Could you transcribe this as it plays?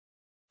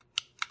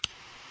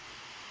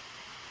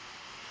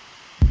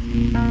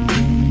Welcome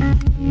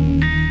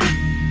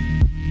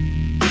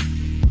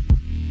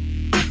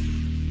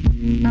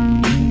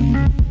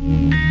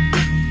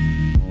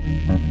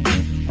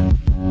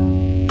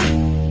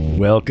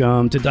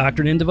to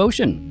Doctrine and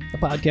Devotion, a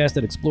podcast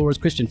that explores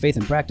Christian faith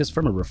and practice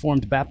from a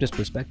Reformed Baptist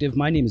perspective.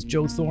 My name is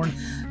Joe Thorne.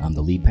 I'm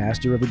the lead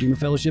pastor of Redeemer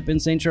Fellowship in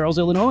St. Charles,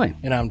 Illinois.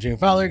 And I'm Jimmy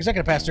Fowler,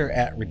 executive pastor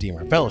at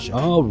Redeemer Fellowship.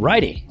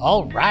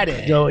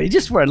 Alrighty. So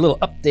just for a little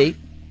update,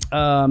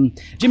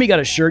 Jimmy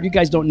got a shirt. You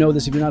guys don't know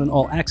this if you're not an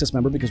All Access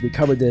member because we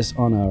covered this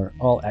on our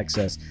All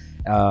Access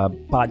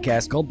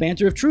podcast called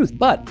Banter of Truth.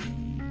 But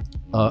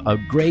a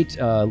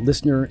great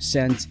listener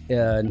sent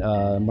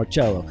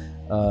Marcello.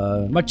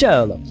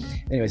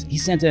 Anyways, he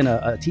sent in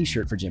a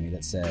t-shirt for Jimmy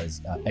that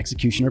says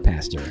Executioner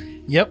Pastor.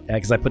 Yep.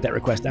 Because I put that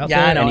request out there.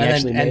 I know. And he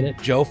actually made it.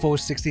 Jofo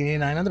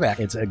 1689 on the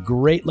back. It's a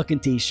great looking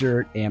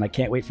t-shirt, and I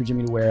can't wait for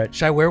Jimmy to wear it.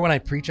 Should I wear it when I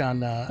preach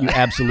on... You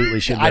absolutely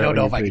should wear I don't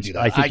know if I can do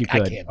that. I think you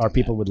could. Can't Our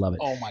people would love it.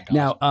 Oh, my gosh.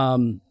 Now,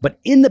 but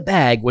in the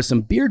bag was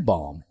some beard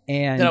balm.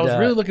 And that I was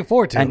really looking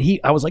forward to. And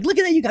I was like, look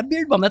at that, you got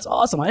beard balm. That's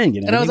awesome. I didn't get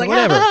anything. And I was like,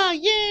 whatever.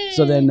 Yeah.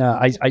 So then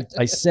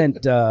I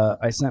sent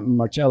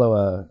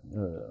Marcello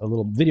a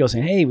little video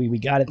saying, hey, we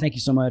got it. Thank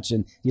you so much.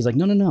 And he's like,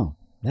 no.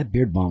 That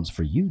beard balm's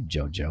for you,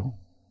 JoJo.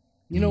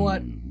 You know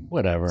what?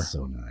 Whatever.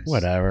 So nice.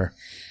 Whatever.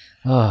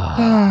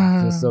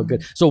 Feels so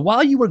good. So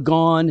while you were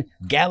gone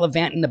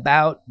gallivanting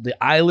about the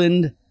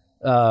island,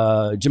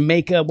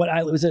 Jamaica, what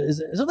island is it?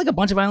 Is there like a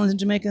bunch of islands in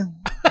Jamaica?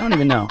 I don't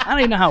even know. I don't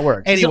even know how it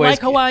works. Anyways, is it like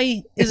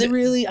Hawaii? Is it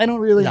really? I don't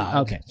really.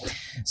 No. Okay.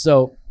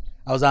 So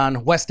I was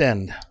on West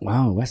End.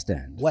 Wow, West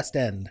End. West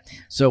End.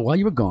 So while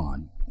you were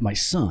gone, my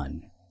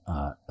son,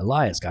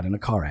 Elias, got in a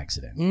car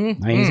accident.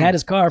 Mm-hmm. I mean, he's had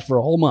his car for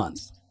a whole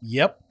month.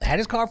 Yep. Had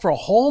his car for a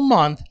whole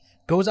month.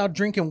 Goes out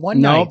drinking one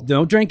night.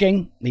 No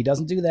drinking. He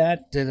doesn't do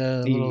that. Did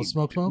a little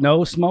smoke?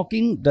 No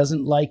smoking.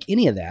 Doesn't like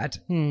any of that.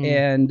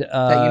 And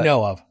that you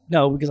know of.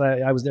 No, because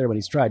I was there when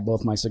he's tried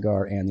both my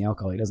cigar and the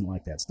alcohol. He doesn't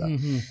like that stuff.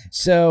 Mm-hmm.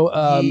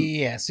 So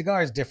yeah,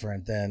 cigar is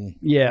different than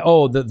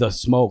the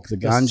smoke, the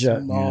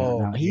ganja.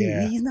 Smoke,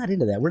 He's not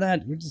into that. We're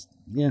just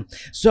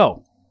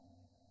So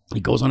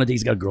he goes on a date.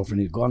 He's got a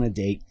girlfriend. He go on a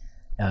date.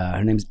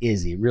 Her name's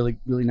Izzy, really,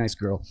 really nice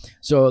girl.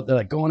 So they're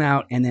like going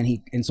out,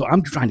 and so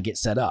I'm trying to get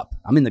set up.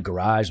 I'm in the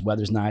garage.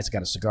 Weather's nice. I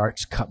got a cigar.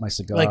 Just cut my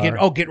cigar.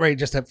 Get ready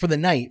just for the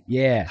night.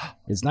 Yeah,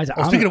 it's nice.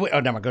 Speaking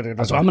of, never go.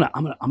 So I'm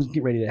gonna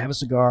get ready to have a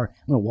cigar.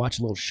 I'm gonna watch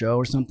a little show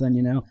or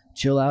something,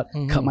 chill out,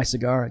 cut my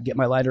cigar, get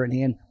my lighter in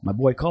hand. My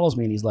boy calls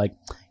me and he's like,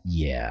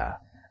 "Yeah,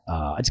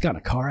 I just got in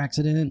a car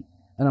accident,"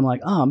 and I'm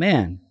like, "Oh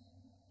man."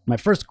 My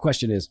first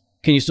question is,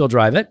 "Can you still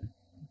drive it?"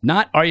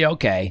 Not, are you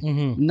okay?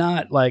 Mm-hmm.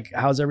 Not like,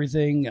 how's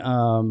everything?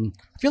 I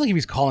feel like if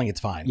he's calling,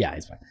 it's fine. Yeah,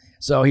 it's fine.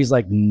 So he's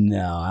like,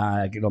 no,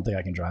 I don't think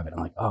I can drive it. I'm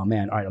like, oh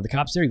man, all right, are the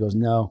cops there? He goes,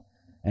 no.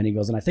 And he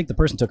goes, and I think the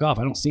person took off.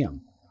 I don't see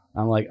him.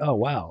 I'm like, oh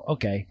wow,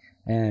 okay.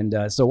 And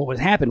so what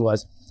happened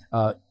was,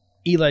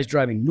 Eli's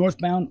driving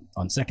northbound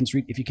on 2nd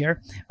Street, if you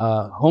care.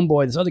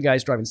 Homeboy, this other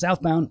guy's driving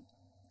southbound.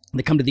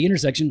 They come to the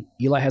intersection.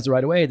 Eli has the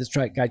right of way. This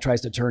guy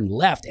tries to turn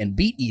left and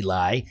beat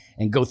Eli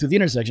and go through the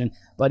intersection,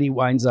 but Eli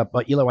winds up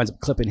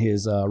clipping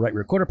his right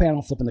rear quarter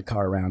panel, flipping the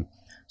car around.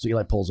 So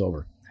Eli pulls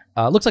over.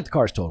 Looks like the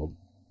car's totaled.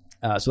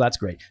 So that's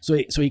great. So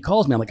he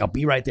calls me. I'm like, I'll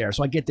be right there.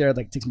 So I get there. It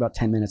takes me about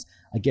 10 minutes.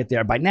 I get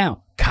there. By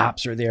now,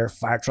 cops are there,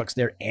 fire trucks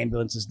there,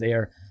 ambulances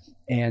there,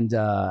 and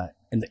the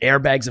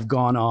airbags have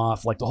gone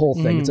off. Like the whole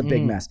thing. It's a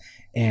big mess.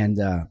 And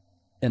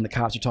the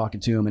cops are talking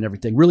to him and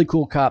everything. Really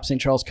cool cops. St.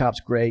 Charles cops,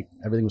 great.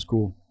 Everything was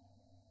cool.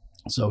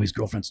 So his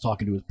girlfriend's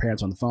talking to his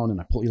parents on the phone,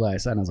 and I pull Eli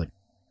aside, and I was like,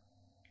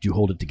 "Did you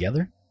hold it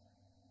together?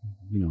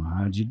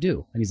 How did you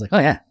do?" And he's like, "Oh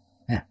yeah.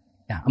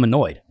 I'm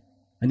annoyed.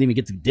 I didn't even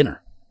get to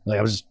dinner. Like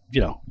I was just,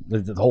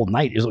 the whole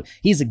night."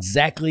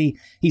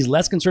 He's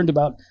less concerned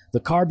about the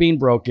car being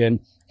broken.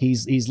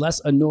 He's less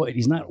annoyed.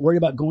 He's not worried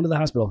about going to the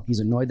hospital.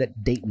 He's annoyed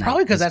that date night.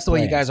 Probably because that's the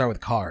way you guys are with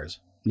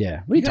cars.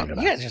 Yeah. What are you talking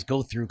about? You guys just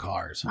go through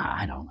cars.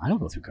 I don't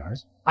go through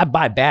cars. I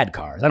buy bad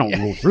cars. I don't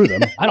go through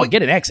them. I don't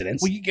get in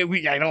accidents.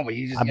 I know, but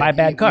you just... I buy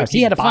bad cars.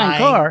 He had a fine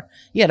car.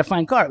 He had a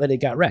fine car, but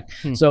it got wrecked.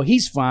 So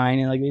he's fine,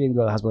 and he didn't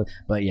go to the hospital.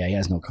 But yeah, he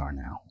has no car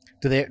now.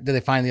 Did they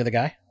find the other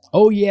guy?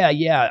 Oh, yeah.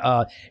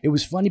 It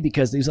was funny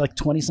because he was like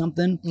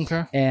 20-something.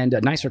 Okay. And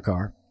a nicer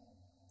car.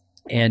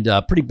 And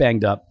pretty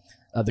banged up.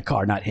 The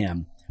car, not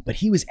him. But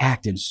he was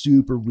acting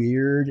super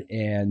weird,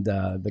 and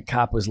the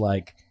cop was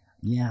like,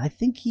 yeah, I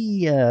think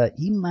he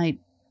might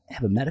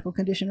have a medical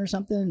condition or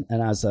something.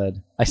 And I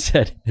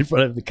said in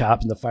front of the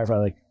cops and the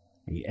firefighter, like,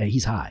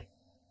 he's high.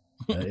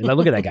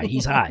 Look at that guy.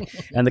 He's high.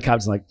 And the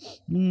cop's like,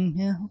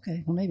 yeah,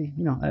 okay, well, maybe.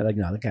 I like,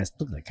 no, look at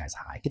that guy's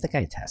high. Get that guy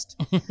a test.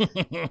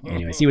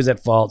 Anyways, he was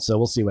at fault, so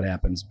we'll see what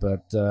happens.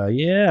 But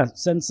yeah,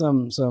 send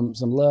some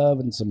love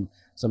and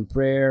some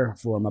prayer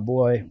for my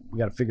boy. We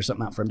got to figure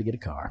something out for him to get a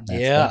car.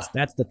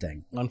 That's the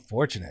thing.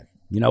 Unfortunate.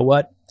 You know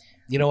what?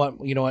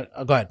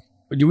 Oh, go ahead.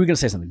 You were going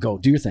to say something. Go.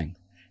 Do your thing.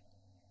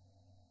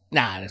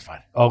 Nah, that's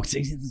fine. Oh,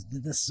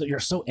 you're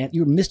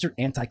Mr.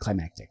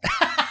 Anticlimactic.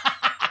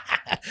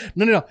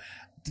 No.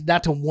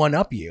 Not to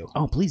one-up you.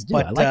 Oh, please do.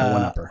 But, I like a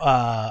one-upper.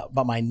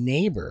 But my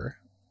neighbor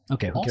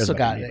Okay, who cares Also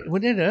about got your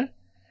it neighbor?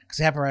 because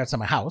it happened right outside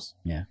my house.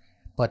 Yeah.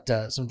 But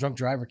some drunk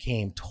driver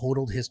came,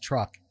 totaled his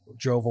truck,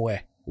 drove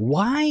away.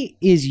 Why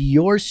is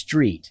your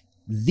street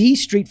the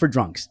street for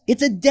drunks?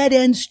 It's a dead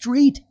end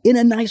street in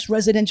a nice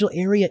residential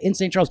area in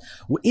St. Charles.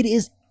 It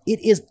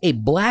is a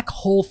black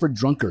hole for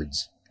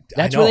drunkards.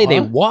 That's where they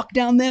walk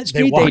down that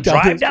street. They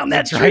drive down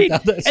that street,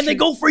 and they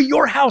go for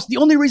your house. The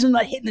only reason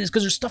they're not hitting it is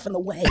because there's stuff in the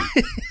way.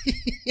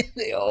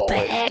 What the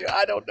heck?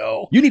 I don't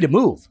know. You need to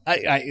move.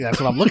 That's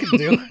what I'm looking to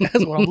do.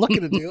 That's what I'm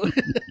looking to do.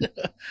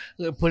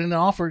 Put in an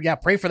offer. Yeah,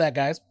 pray for that,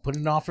 guys. Put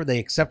in an offer. They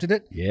accepted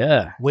it.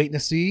 Yeah. Waiting to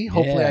see.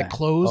 Hopefully, I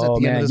close at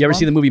the end of this You ever month.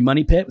 see the movie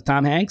Money Pit with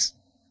Tom Hanks?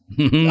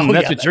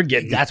 That's what you're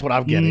getting. That's what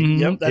I'm getting.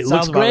 Yep, that it sounds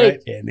looks about great,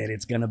 right. and then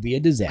it's going to be a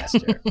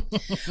disaster.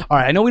 All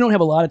right, I know we don't have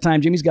a lot of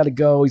time. Jimmy's got to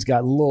go. He's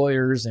got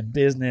lawyers and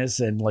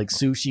business and like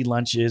sushi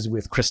lunches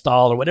with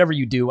Cristal or whatever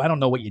you do. I don't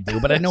know what you do,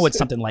 but I know it's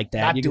something like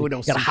that. You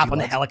got to hop on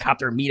the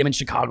helicopter and meet him in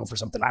Chicago for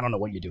something. I don't know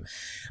what you do.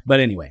 But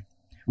anyway,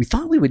 we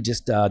thought we would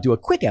just do a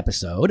quick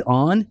episode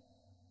on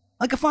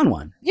like a fun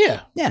one.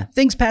 Yeah. Yeah,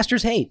 things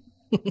pastors hate.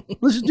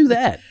 Let's just do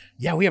that.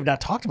 Yeah, we have not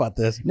talked about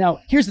this.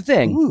 Now, here's the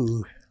thing.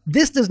 Ooh.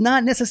 This does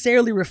not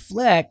necessarily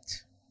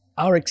reflect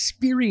our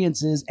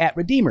experiences at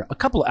Redeemer. A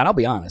couple, and I'll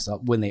be honest,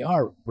 when they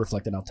are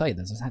reflected, I'll tell you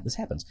this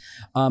happens.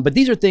 But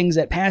these are things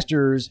that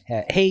pastors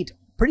hate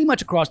pretty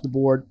much across the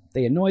board.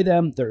 They annoy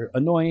them. They're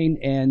annoying,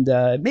 and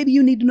maybe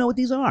you need to know what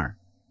these are.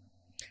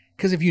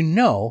 Because if you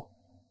know,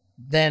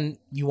 then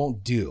you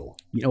won't do.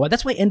 You know what?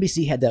 That's why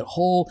NBC had that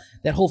whole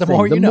thing.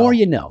 The more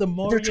you know. The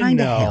more they're trying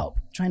to help.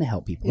 Trying to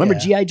help people. Remember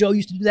G.I. Joe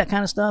used to do that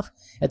kind of stuff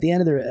at the end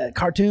of their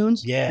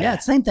cartoons? Yeah.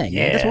 Same thing.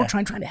 Yeah. That's what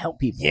we're trying to help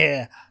people.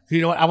 Yeah. You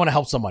know what? I want to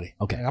help somebody.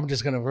 Okay. I'm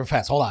just going to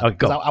refess. Hold on. Okay,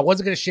 go. I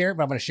wasn't going to share it,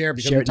 but I'm going to share it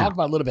because we talked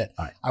about it a little bit.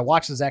 All right. I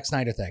watched the Zack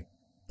Snyder thing.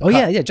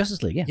 Yeah,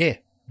 Justice League, Yeah.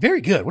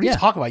 Very good. What are you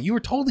talking about? You were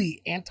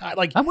totally anti.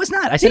 Like I was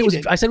not. I said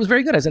it was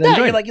very good. I said I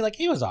enjoyed it. You're like,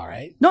 he was all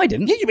right. No, I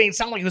didn't. Yeah, you made it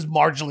sound like it was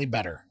marginally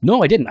better.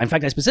 No, I didn't. In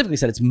fact, I specifically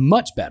said it's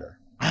much better.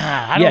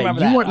 I don't remember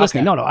that. You weren't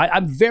listening. No,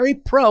 I'm very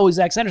pro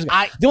Zack Snyder's.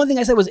 The only thing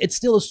I said was it's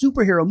still a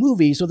superhero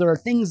movie, so there are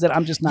things that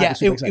I'm just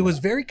not. Yeah, it was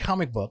very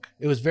comic book.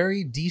 It was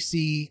very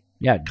DC.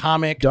 Yeah,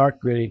 comic,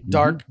 dark, gritty,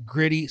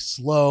 gritty,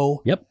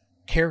 slow. Yep,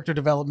 character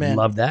development.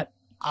 Love that.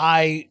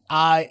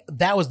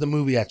 That was the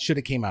movie that should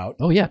have came out.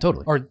 Oh yeah,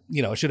 totally. Or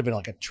it should have been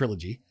like a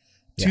trilogy.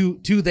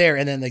 Two there,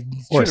 and then they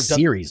or a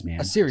series,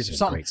 man. A series or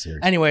something. Great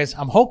series. Anyways,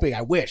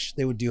 I wish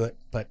they would do it,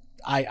 but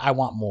I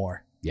want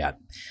more. Yeah,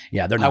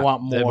 they're not. I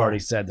want more. They've already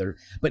said they're.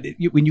 But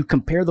when you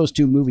compare those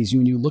two movies,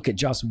 when you look at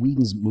Joss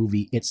Whedon's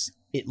movie,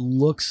 it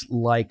looks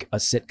like a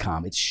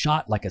sitcom. It's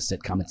shot like a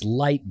sitcom. It's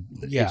light.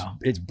 Yeah,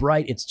 it's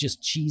bright. It's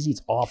just cheesy.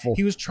 It's awful.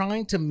 He was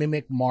trying to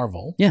mimic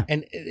Marvel. Yeah,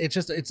 and it's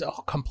a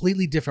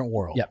completely different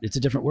world. Yeah, it's a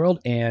different world,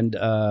 and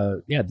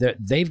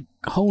they've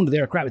honed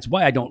their craft. It's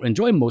why I don't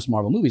enjoy most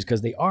Marvel movies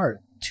because they are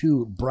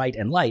too bright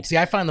and light. See,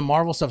 I find the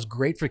Marvel stuff's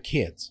great for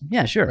kids.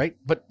 Yeah, sure. Right?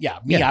 But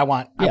I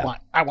want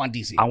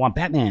DC. I want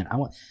Batman.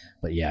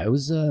 But yeah, it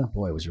was it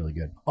was really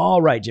good.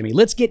 All right, Jimmy,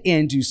 let's get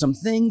into some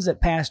things that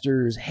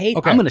pastors hate.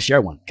 Okay. I'm going to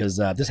share one because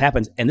this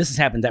happens, and this has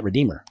happened at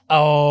Redeemer.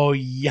 Oh,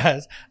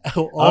 yes.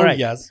 All right.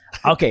 Yes.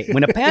 Okay,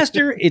 when a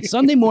pastor, it's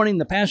Sunday morning,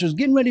 the pastor's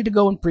getting ready to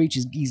go and preach.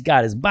 He's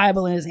got his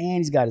Bible in his hand.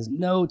 He's got his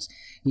notes.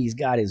 He's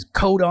got his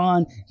coat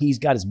on. He's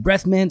got his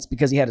breath mints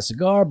because he had a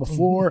cigar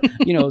before,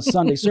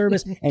 Sunday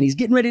service. And he's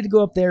getting ready to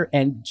go up there,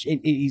 and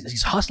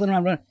he's hustling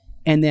around.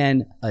 And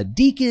then a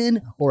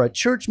deacon or a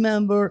church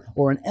member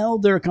or an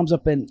elder comes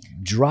up and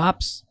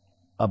drops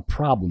a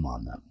problem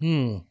on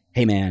them.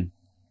 Hey, man,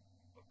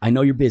 I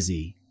know you're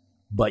busy,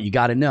 but you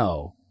got to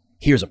know,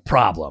 here's a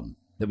problem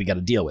that we got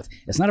to deal with.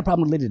 It's not a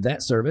problem related to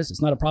that service.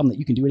 It's not a problem that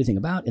you can do anything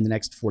about in the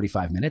next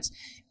 45 minutes.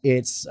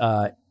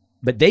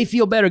 But they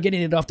feel better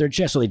getting it off their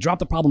chest, so they drop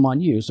the problem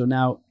on you. So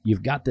now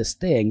you've got this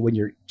thing when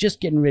you're just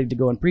getting ready to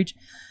go and preach.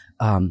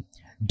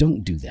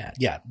 Don't do that.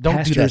 Yeah, don't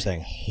Pastors do that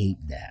thing.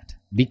 Hate that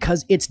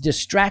because it's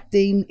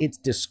distracting. It's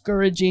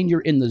discouraging.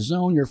 You're in the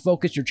zone. You're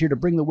focused. You're here to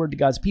bring the word to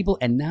God's people,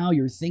 and now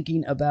you're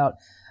thinking about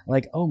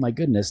like, oh my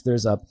goodness,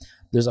 there's a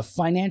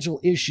financial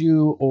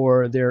issue,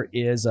 or there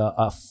is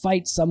a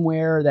fight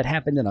somewhere that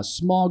happened in a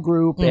small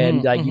group,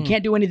 and you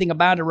can't do anything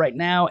about it right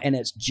now, and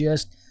it's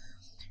just,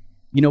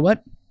 you know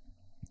what?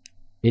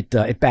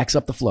 It backs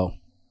up the flow,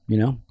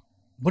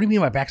 What do you mean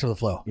by backs up the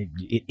flow?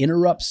 It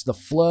interrupts the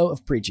flow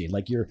of preaching.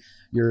 Like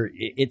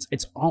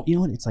it's all,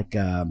 it's like,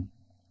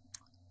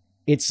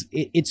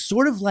 it's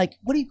sort of like,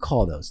 what do you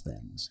call those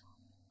things?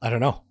 I don't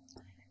know.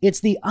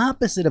 It's the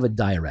opposite of a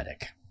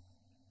diuretic.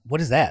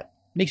 What is that?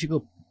 Makes you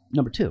go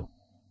number 2.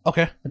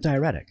 Okay. A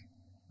diuretic.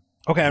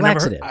 Okay.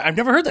 I've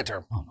never heard that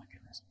term. Oh my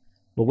goodness.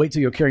 Well, wait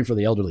till you're caring for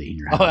the elderly in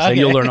your house, and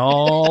you'll learn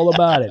all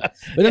about it.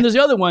 But then there's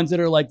the other ones that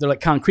are like, they're like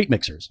concrete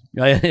mixers.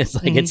 It's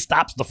like it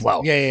stops the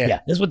flow.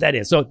 Yeah. That's what that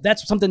is. So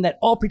that's something that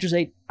all preachers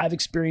hate. I've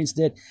experienced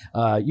it.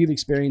 You've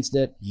experienced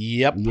it.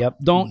 Yep.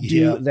 Don't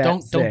do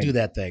that. Don't do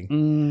that thing.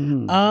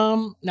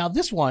 Mm-hmm. Now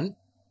this one,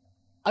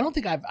 I don't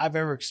think I've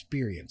ever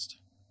experienced.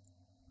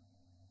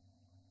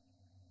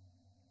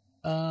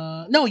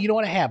 No, you know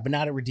what I have, but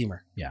not at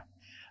Redeemer. Yeah.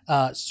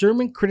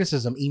 Sermon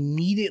criticism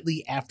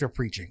immediately after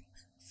preaching.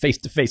 Face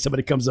to face,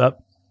 somebody comes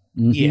up.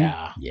 Mhm.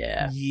 Yeah.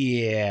 Yeah.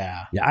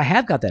 Yeah. Yeah, I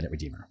have got that at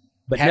Redeemer,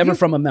 but Have never you?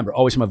 from a member,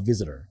 always from a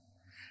visitor.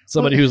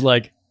 Somebody who's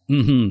like,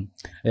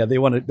 yeah, they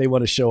want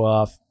to show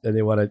off and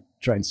they want to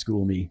try and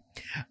school me.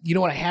 You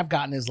know what I have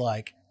gotten is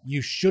like,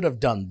 you should have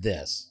done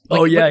this.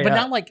 Oh, yeah, but yeah.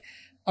 not like,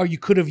 or you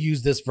could have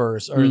used this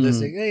verse or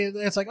this.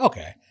 It's like,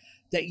 okay,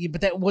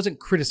 but that wasn't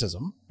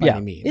criticism by Yeah,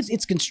 any means.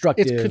 it's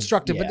constructive. It's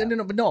constructive, Yeah.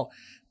 but no.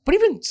 But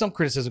even some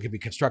criticism could be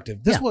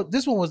constructive. This one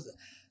was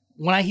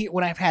when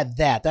I've had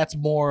that. That's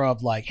more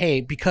of like,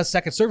 hey, because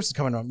second service is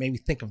coming on, maybe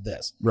think of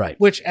this. Right.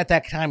 Which at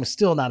that time is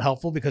still not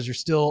helpful because you're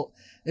still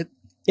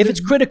If it's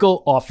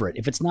critical, offer it.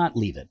 If it's not,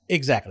 leave it.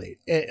 exactly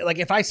like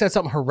if I said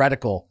something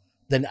heretical,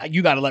 then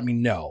you got to let me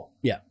know.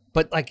 Yeah.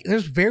 But like,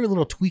 there's very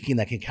little tweaking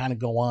that can kind of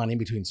go on in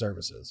between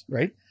services,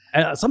 right?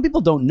 Some people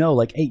don't know,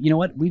 like, hey, you know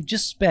what? We've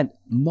just spent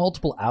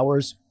multiple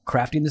hours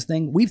crafting this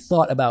thing. We've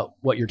thought about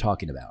what you're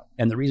talking about.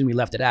 And the reason we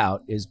left it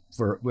out is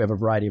we have a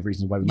variety of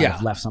reasons why we might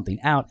have left something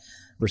out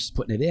versus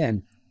putting it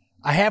in.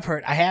 I have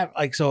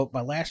so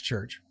my last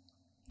church,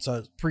 so I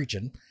was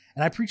preaching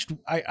and I preached,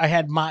 I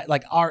had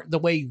the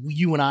way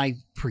you and I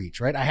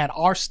preach, right? I had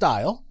our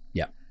style.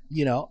 Yeah.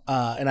 You know,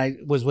 and I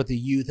was with the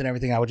youth and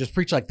everything. I would just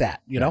preach like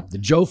that, you know, The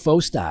Joe Fo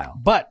style.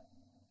 but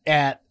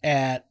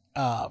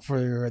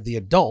for the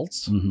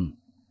adults,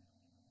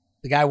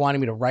 the guy wanted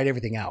me to write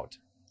everything out.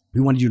 We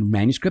wanted you to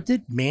manuscript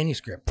it?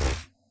 Manuscript,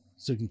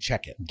 so you can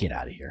check it. Get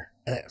out of here.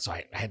 So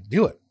I had to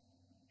do it.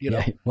 You know,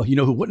 Yeah. Well, you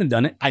know who wouldn't have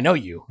done it? I know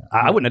you.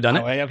 I wouldn't have done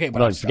it. Okay, but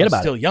But I was forget about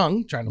it. still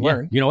young, trying to Yeah.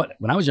 learn. You know what?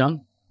 When I was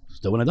young,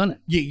 still wouldn't have done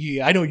it.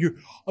 Yeah, I know you.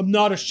 I'm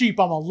not a sheep.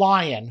 I'm a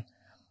lion.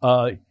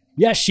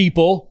 Yeah,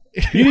 sheeple.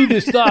 You need to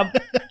stop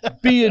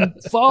being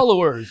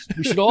followers.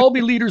 We should all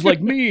be leaders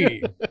like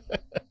me.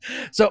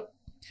 So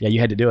Yeah, you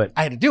had to do it.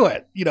 I had to do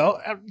it. You know,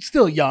 I'm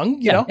still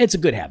young. You know, it's a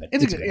good habit.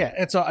 it's a good, yeah.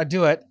 And so I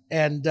do it,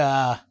 and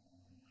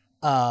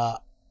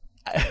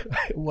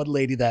one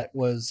lady that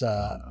was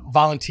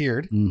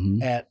volunteered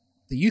Mm-hmm. at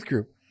the youth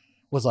group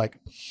was like,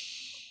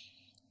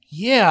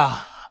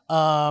 "Yeah,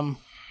 I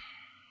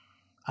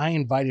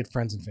invited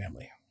friends and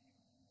family.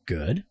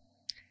 Good.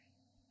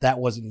 That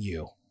wasn't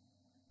you."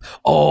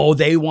 Oh,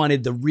 they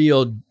wanted the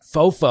real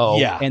fofo.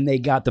 Yeah. And they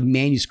got the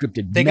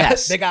manuscripted They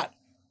mess. got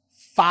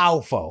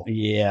faux.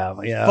 Yeah.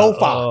 Faux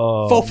pas.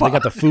 Oh, Faux pas. They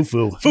got the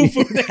foo-foo.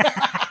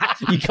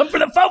 You come for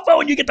the fofo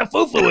and you get the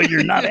foo-foo and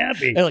you're not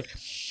happy. They're like,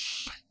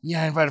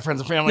 "Yeah, I invited friends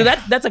and family." No,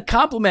 that's a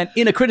compliment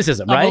in a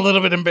criticism, I'm right? a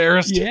little bit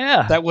embarrassed.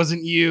 Yeah. That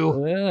wasn't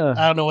you. Yeah.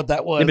 I don't know what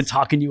that was. They've been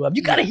talking you up.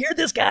 You got to hear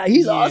this guy.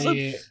 He's awesome.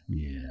 Yeah.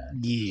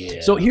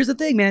 Yeah. So here's the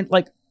thing, man.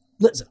 Like,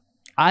 listen,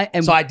 I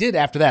am. So I did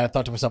after that. I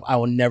thought to myself, I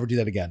will never do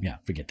that again. Yeah,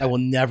 forget I that. will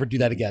never do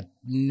that again.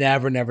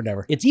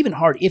 Never. It's even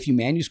hard if you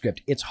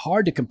manuscript. It's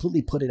hard to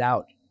completely put it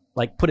out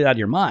of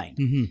your mind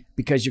Mm-hmm.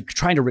 because you're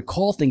trying to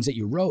recall things that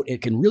you wrote.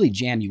 It can really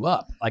jam you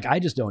up. Like, I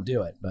just don't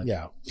do it. But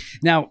Yeah.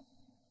 now,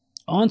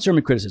 on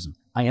sermon criticism,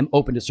 I am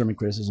open to sermon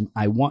criticism.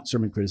 I want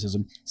sermon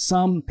criticism.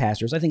 Some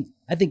pastors, I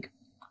think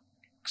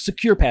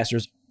secure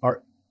pastors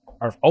are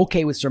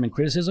okay with sermon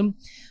criticism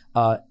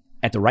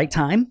at the right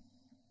time,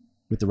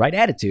 with the right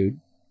attitude.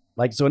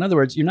 Like, so in other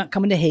words, you're not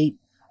coming to hate,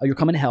 or you're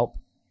coming to help.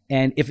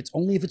 And if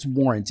it's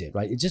warranted,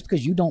 right? It's just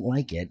because you don't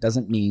like it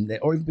doesn't mean that,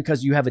 or even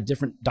because you have a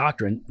different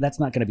doctrine, that's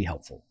not going to be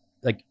helpful.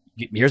 Like,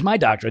 here's my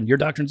doctrine. Your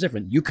doctrine's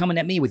different. You coming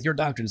at me with your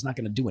doctrine is not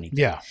going to do anything.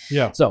 Yeah.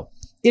 Yeah. So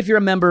if you're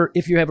a member,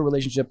 if you have a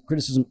relationship,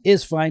 criticism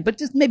is fine, but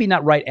just maybe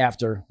not right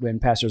after, when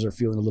pastors are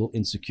feeling a little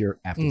insecure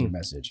after their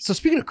message. So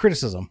speaking of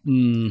criticism,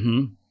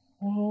 Mm-hmm.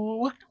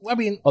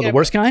 the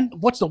worst kind?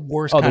 What's the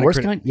worst? Oh, kind the worst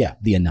of kind? Yeah,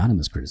 the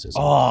anonymous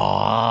criticism.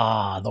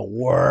 Oh, the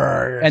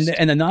worst.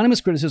 And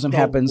anonymous criticism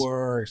happens.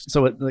 Worst.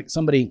 So like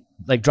somebody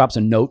like drops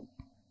a note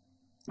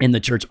in the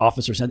church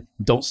office or something,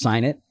 don't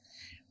sign it.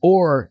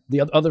 Or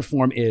the other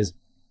form is,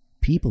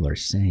 people are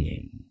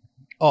saying.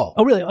 Oh,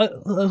 Oh, really?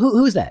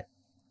 Who is that?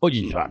 Oh,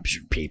 I'm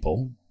sure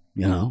people,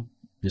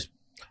 just.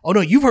 Oh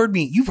no, you've heard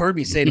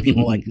me say to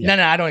people like, Yeah.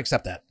 no, I don't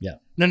accept that. Yeah.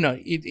 No,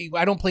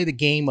 I don't play the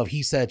game of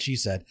he said, she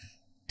said.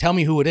 Tell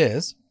me who it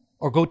is,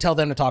 or go tell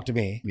them to talk to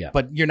me. Yeah.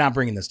 But you're not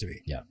bringing this to me.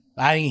 Yeah.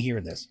 I ain't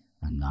hearing this.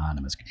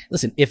 Anonymous.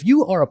 Listen, if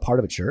you are a part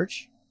of a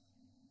church,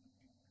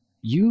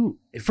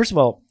 first of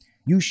all,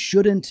 you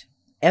shouldn't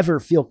ever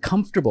feel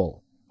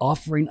comfortable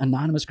offering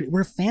anonymous.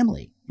 We're a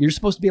family. You're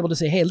supposed to be able to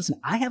say, hey, listen,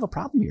 I have a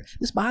problem here.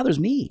 This bothers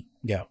me.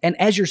 Yeah. And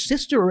as your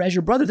sister or as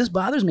your brother, this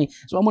bothers me.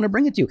 So I want to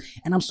bring it to you.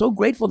 And I'm so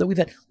grateful that we've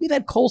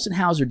had Colson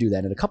Hauser do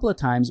that. And a couple of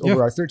times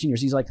over our 13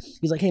 years, he's like,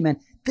 hey man,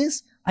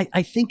 this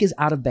I think is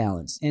out of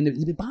balance. And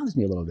it bothers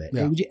me a little bit.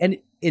 Yeah. And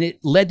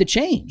it led to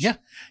change. Yeah.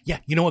 Yeah.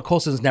 You know what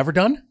Colson's never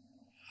done?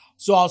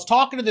 So I was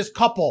talking to this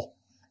couple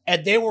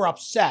and they were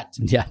upset,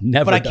 Yeah.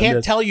 Never. but I done can't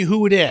this. tell you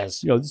who it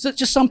is. It's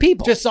just some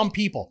people. Just some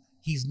people.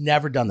 He's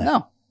never done that.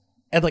 no.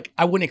 And like,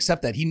 I wouldn't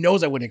accept that. He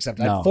knows I wouldn't accept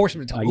it. No. I'd force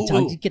him to tell me.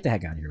 You get the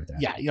heck out of here with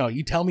that. Yeah,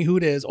 you tell me who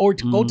it is, or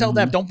go tell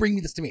them, don't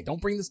bring this to me. Don't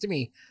bring this to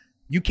me.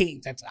 You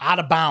can't. That's out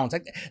of bounds.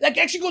 That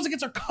actually goes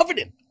against our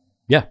covenant.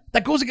 Yeah.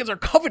 That goes against our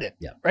covenant.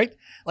 Yeah. Right?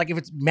 Like if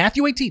it's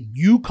Matthew 18,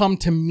 you come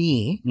to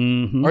me,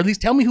 Mm-hmm. or at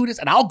least tell me who it is,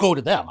 and I'll go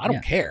to them. I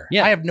don't care.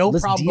 Yeah. I have no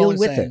Let's problem deal going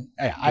with saying,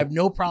 "Yeah, I have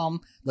no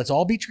problem. Let's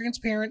all be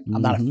transparent.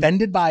 I'm not Mhm.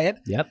 offended by it,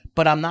 Yep.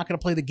 but I'm not going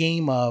to play the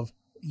game of,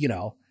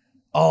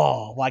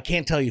 oh, well, I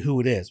can't tell you who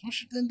it is. Well,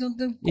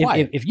 then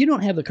quiet. If you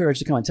don't have the courage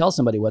to come and tell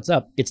somebody what's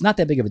up, it's not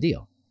that big of a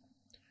deal.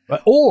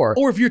 Or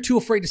if you're too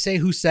afraid to say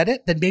who said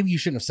it, then maybe you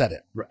shouldn't have said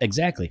it.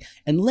 exactly.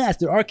 Unless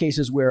there are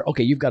cases where,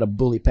 okay, you've got a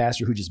bully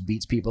pastor who just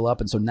beats people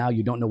up, and so now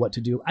you don't know what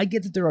to do. I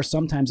get that there are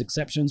sometimes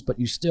exceptions, but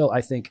you still,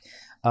 I think,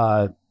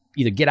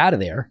 either get out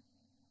of there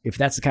if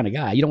that's the kind of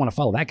guy. You don't want to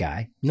follow that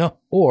guy. No.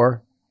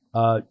 Or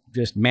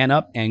just man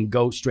up and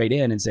go straight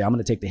in and say, I'm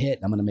going to take the hit.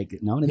 I'm going to make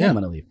it known, and then I'm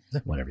going to leave.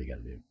 Whatever you got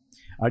to do.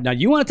 All right, now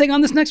you want to take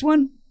on this next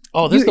one?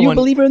 Oh, this is the you one.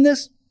 a believer in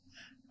this?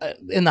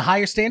 In the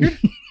higher standard?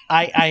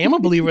 I am a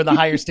believer in the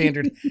higher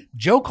standard.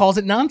 Joe calls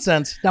it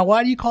nonsense. Now,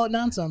 why do you call it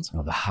nonsense?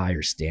 Oh, the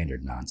higher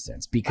standard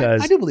nonsense.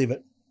 Because I do believe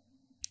it.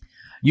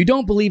 you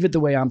don't believe it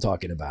the way I'm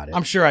talking about it.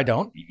 I'm sure I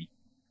don't.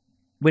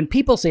 When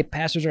people say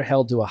pastors are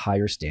held to a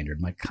higher standard,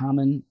 my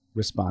common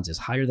response is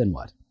higher than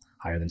what?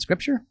 Higher than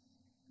Scripture?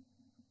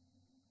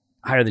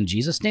 Higher than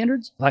Jesus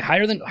standards? Like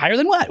higher than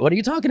what? What are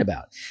you talking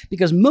about?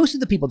 Because most of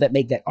the people that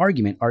make that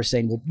argument are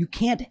saying, well, you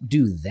can't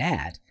do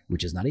that,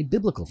 which is not a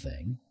biblical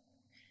thing,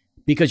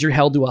 because you're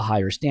held to a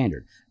higher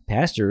standard.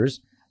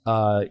 Pastors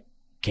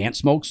can't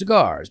smoke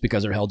cigars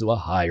because they're held to a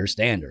higher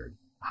standard.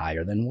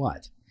 Higher than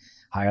what?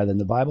 Higher than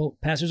the Bible?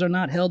 Pastors are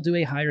not held to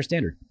a higher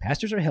standard.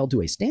 Pastors are held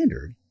to a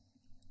standard.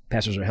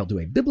 Pastors are held to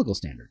a biblical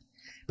standard.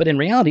 But in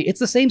reality, it's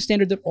the same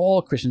standard that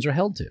all Christians are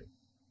held to.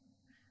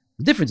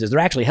 The difference is they're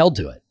actually held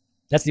to it.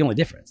 That's the only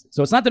difference.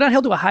 So it's not, they're not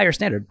held to a higher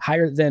standard.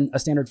 Higher than a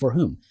standard for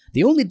whom?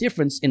 The only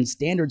difference in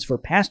standards for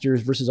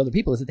pastors versus other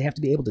people is that they have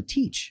to be able to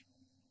teach.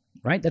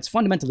 Right? That's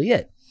fundamentally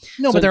it.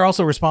 No, So- but they're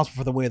also responsible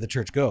for the way the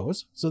church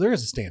goes. So there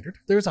is a standard.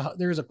 There is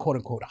a quote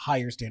unquote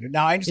higher standard.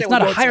 Now I understand It's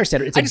not what a higher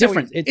standard. It's I a understand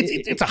what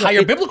different. it's a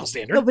higher biblical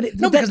standard. No, but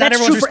because that's not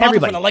everyone's true for responsible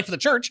everybody. for the life of the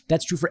church.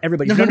 That's true for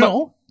everybody. No, If you're no, talking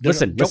no.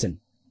 about- No. Listen.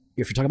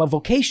 If you're talking about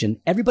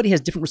vocation, everybody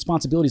has different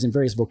responsibilities in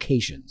various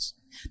vocations.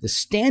 The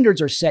standards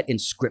are set in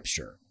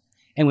Scripture,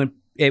 and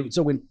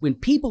when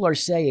people are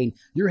saying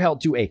you're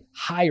held to a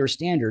higher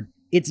standard,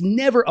 it's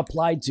never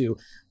applied to.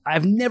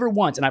 I've never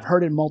once, and I've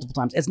heard it multiple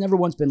times. It's never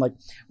once been like,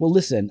 well,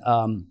 listen,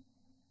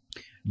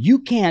 you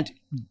can't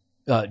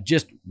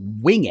just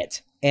wing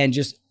it and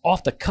just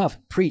off the cuff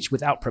preach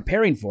without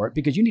preparing for it,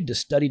 because you need to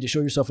study to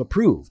show yourself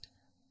approved,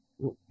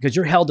 because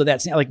you're held to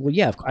that standard. Like, well,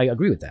 yeah, I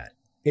agree with that.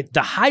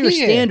 The higher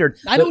Yeah, standard,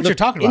 I know what you're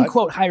talking about. In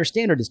quote, higher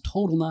standard is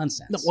total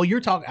nonsense. No, well,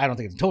 you're talking. I don't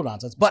think it's total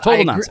nonsense, but total I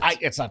agree, nonsense.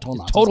 it's not total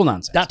nonsense. Total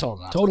nonsense. Not total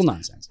nonsense. Total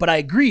nonsense. But I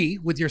agree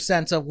with your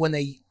sense of when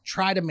they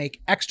try to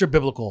make extra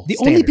biblical. The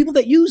standard. only people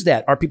that use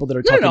that are people that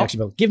are talking no. extra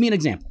biblical. Give me an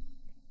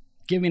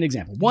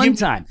example. One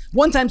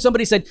time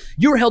somebody said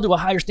you were held to a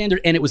higher standard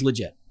and it was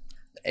legit.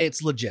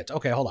 It's legit.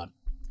 Okay, hold on.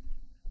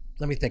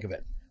 Let me think of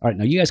it. All right,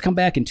 now you guys come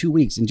back in 2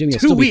 weeks and Jimmy will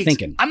 2 still weeks. be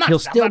thinking. I'm not. He'll I'm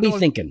still not be doing-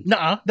 thinking.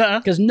 Nuh-uh.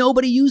 Because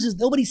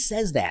nobody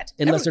says that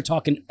unless they're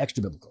talking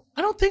extra biblical.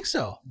 I don't think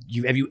so.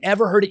 Have you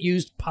ever heard it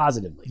used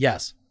positively?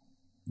 Yes.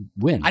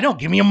 When? I don't.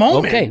 Give me a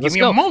moment. Okay, give let's me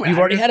go. a moment. You've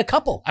already had a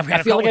couple. I've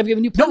had I feel like I've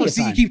given you plenty no, of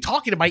see, time. you keep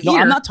talking to my ear. No,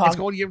 I'm not It's talking.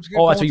 going- it's Oh,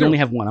 going so you through. only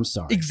have one. I'm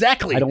sorry.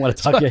 Exactly. I don't want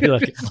to talk to you.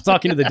 I'm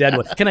talking to the dead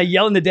one. Can I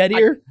yell in the dead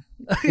ear?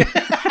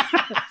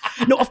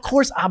 No, of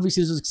course,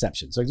 obviously there's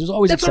exceptions. Like, there's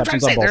always That's what I'm trying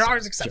exceptions to say. on both There are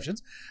sides.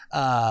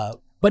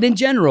 exceptions. But in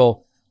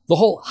general, the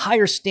whole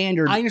higher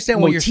standard I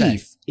understand what you're saying.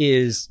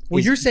 is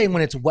You're saying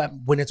when it's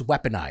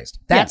weaponized.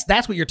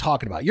 That's what you're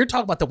talking about. You're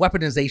talking about the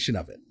weaponization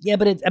of it. yeah,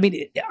 but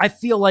I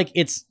feel like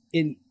it's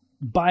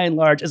by and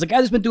large, as a guy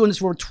that's been doing this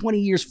for 20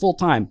 years full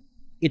time,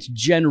 it's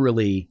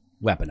generally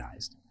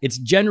weaponized. It's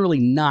generally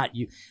not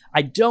you.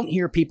 I don't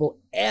hear people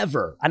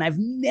ever, and I've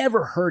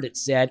never heard it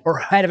said or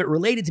had it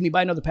related to me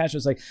by another pastor.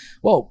 It's like,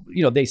 well,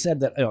 they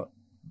said that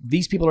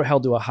these people are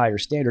held to a higher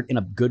standard in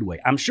a good way.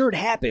 I'm sure it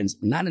happens,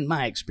 not in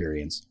my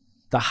experience.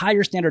 The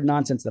higher standard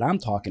nonsense that I'm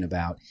talking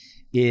about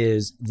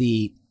is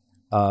the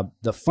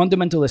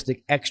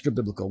fundamentalistic, extra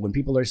biblical. When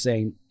people are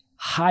saying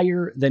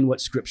higher than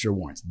what Scripture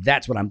warrants,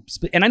 that's what I'm.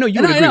 And I know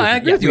you would agree. I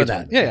agree with you we on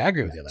that. agree. Yeah, I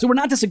agree with you on that. So we're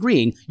not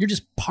disagreeing. You're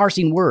just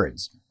parsing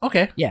words.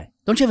 Okay. Yeah.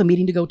 Don't you have a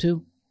meeting to go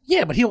to?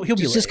 Yeah, but he'll be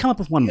Just come up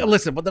with one more.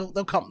 Listen, but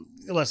they'll come.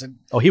 Listen.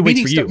 Oh, he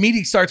waits for you.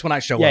 Meeting starts when I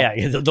show up.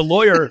 Yeah. The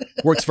lawyer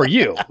works for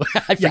you.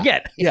 I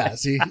forget. Yeah.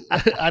 See,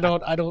 I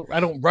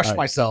don't rush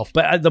myself.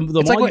 But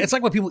It's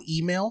like when people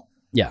email.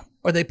 Yeah.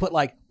 Or they put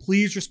like,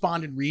 please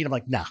respond and read. I'm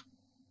like, nah.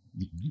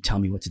 You tell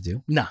me what to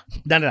do. No.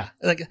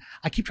 Like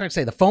I keep trying to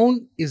say, the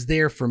phone is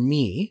there for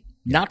me,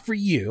 not for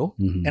you,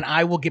 and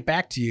I will get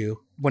back to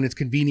you when it's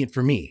convenient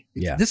for me.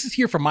 Yeah. This is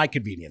here for my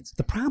convenience.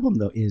 The problem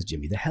though is,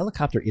 Jimmy, the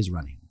helicopter is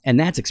running, and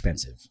that's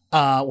expensive.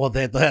 Well,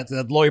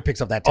 the lawyer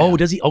picks up that tab. Oh,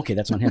 does he? Okay,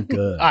 that's on him.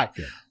 Good. All right.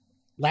 Good.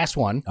 Last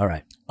one. All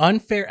right.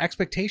 Unfair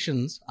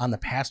expectations on the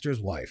pastor's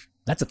wife.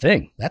 That's a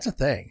thing. That's a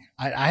thing.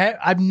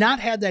 I've not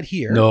had that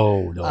here.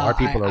 No. Our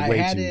people I are way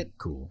had too it-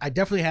 cool. I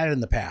definitely had it in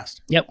the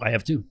past. Yep, I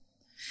have too.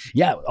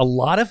 Yeah, a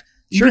lot of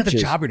Even at the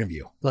churches. job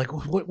interview, like,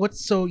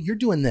 what's so you're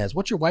doing this?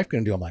 What's your wife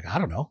going to do? I'm like, I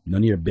don't know.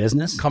 None of your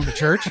business. Come to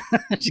church.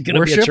 She's gonna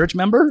be a worship? church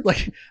member.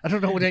 Like, I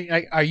don't know.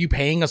 Are you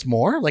paying us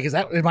more? Like, is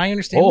that? Am I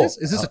understanding this?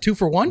 Is this a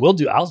 2-for-1? We'll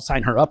do. I'll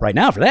sign her up right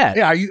now for that.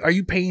 Yeah. Are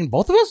you paying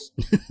both of us?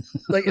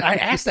 Like, I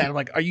asked that. I'm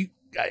like, are you?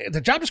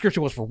 The job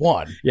description was for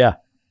one. Yeah.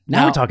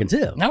 Now Now- we're talking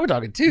two. Now we're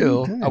talking two.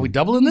 Okay. Are we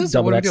doubling this?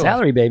 Double or what are that we doing?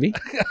 salary, baby.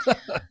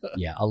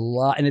 Yeah, a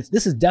lot. And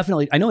this is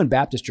definitely, I know in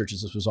Baptist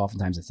churches, this was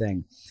oftentimes a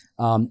thing.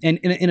 And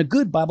in a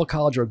good Bible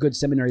college or a good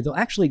seminary, they'll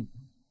actually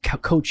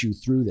coach you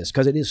through this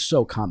because it is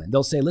so common.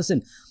 They'll say,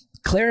 listen,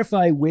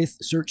 clarify with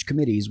search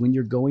committees when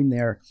you're going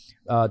there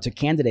to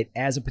candidate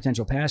as a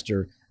potential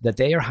pastor that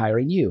they are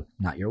hiring you,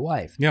 not your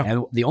wife. Yeah.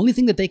 And the only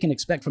thing that they can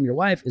expect from your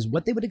wife is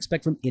what they would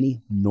expect from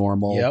any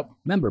normal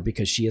member,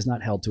 because she is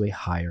not held to a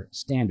higher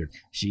standard.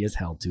 She is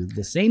held to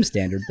the same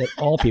standard that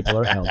all people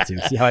are held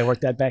to. See how I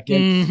worked that back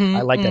in? Mhm,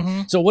 I like mhm.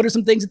 that. So what are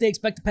some things that they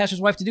expect the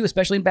pastor's wife to do,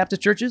 especially in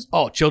Baptist churches?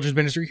 Oh, children's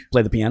ministry.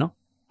 Play the piano.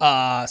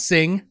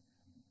 Sing.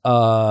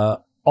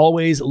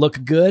 Always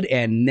look good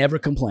and never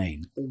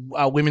complain.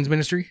 Women's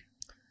ministry.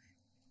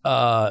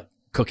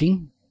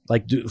 Cooking.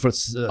 Like for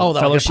Like a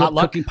fellowship,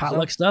 potluck cooking,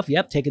 potluck stuff.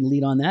 Yep, taking the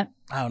lead on that.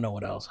 I don't know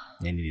what else.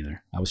 Yeah, me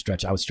neither. I was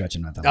stretching. I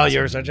thought. Oh, you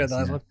were stretching the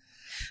last one.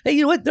 Hey,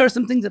 you know what? There are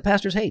some things that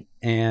pastors hate,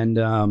 and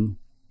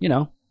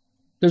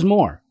there's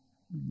more.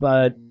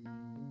 But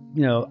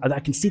I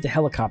can see the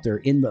helicopter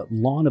in the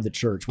lawn of the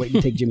church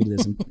waiting to take Jimmy to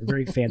this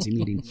very fancy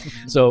meeting.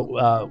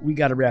 So we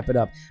got to wrap it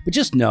up. But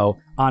just know,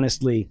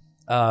 honestly,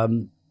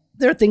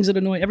 there are things that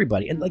annoy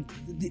everybody, and like.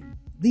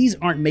 These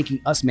aren't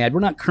making us mad. We're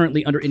not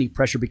currently under any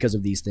pressure because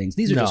of these things.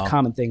 These are just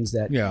common things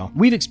that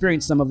we've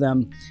experienced some of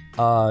them.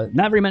 Not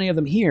very many of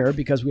them here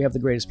because we have the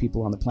greatest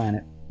people on the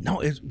planet. No,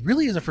 it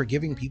really is a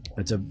forgiving people.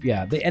 They tend to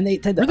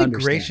Really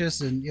understand. gracious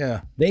and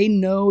They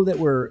know that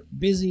we're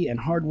busy and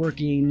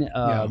hardworking.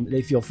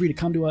 They feel free to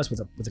come to us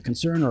with a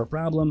concern or a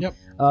problem. Yep.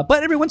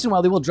 But every once in a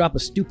while, they will drop a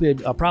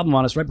stupid problem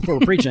on us right before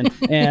we're preaching,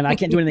 and I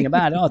can't do anything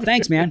about it. Oh,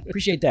 thanks, man.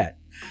 Appreciate that.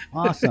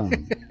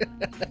 Awesome.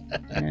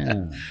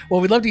 Yeah.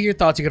 Well, we'd love to hear your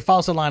thoughts. You can follow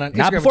us online on Instagram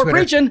Not before and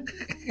Twitter. preaching.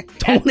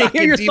 Don't want to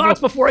hear your thoughts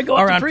before I go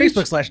Or up to on preach.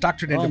 Facebook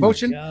 /Doctrine and Oh my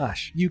Devotion.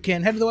 gosh. You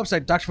can head to the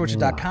website,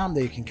 drfortune.com.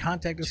 There you can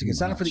contact us. You can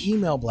sign up for much. the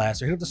email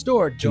blast or hit up the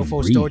store, Good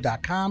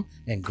jofostore.com,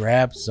 and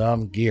grab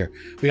some gear.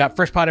 We got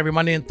Fresh Pod every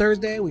Monday and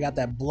Thursday. We got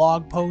that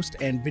blog post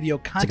and video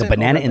It's content. like a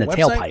banana over in at the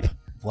website. tailpipe.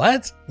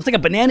 What? It's like a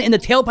banana in the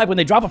tailpipe when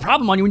they drop a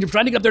problem on you when you're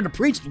trying to get up there to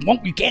preach.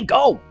 You can't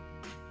go.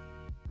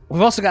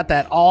 We've also got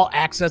that all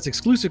access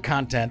exclusive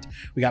content.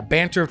 We got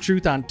Banter of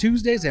Truth on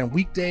Tuesdays and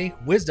Weekday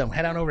Wisdom.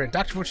 Head on over to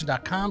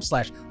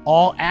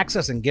drfortune.com/all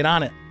access and get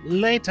on it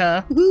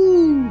later.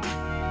 Woo.